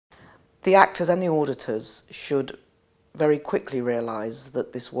The actors and the auditors should very quickly realise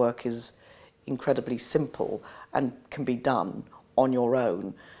that this work is incredibly simple and can be done on your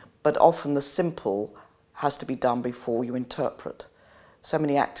own, but often the simple has to be done before you interpret. So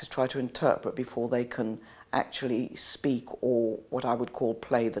many actors try to interpret before they can actually speak, or what I would call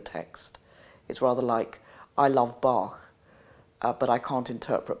play the text. It's rather like, I love Bach, but I can't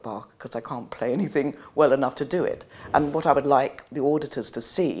interpret Bach because I can't play anything well enough to do it. And what I would like the auditors to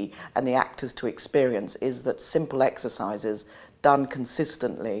see and the actors to experience is that simple exercises done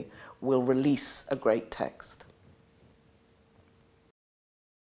consistently will release a great text.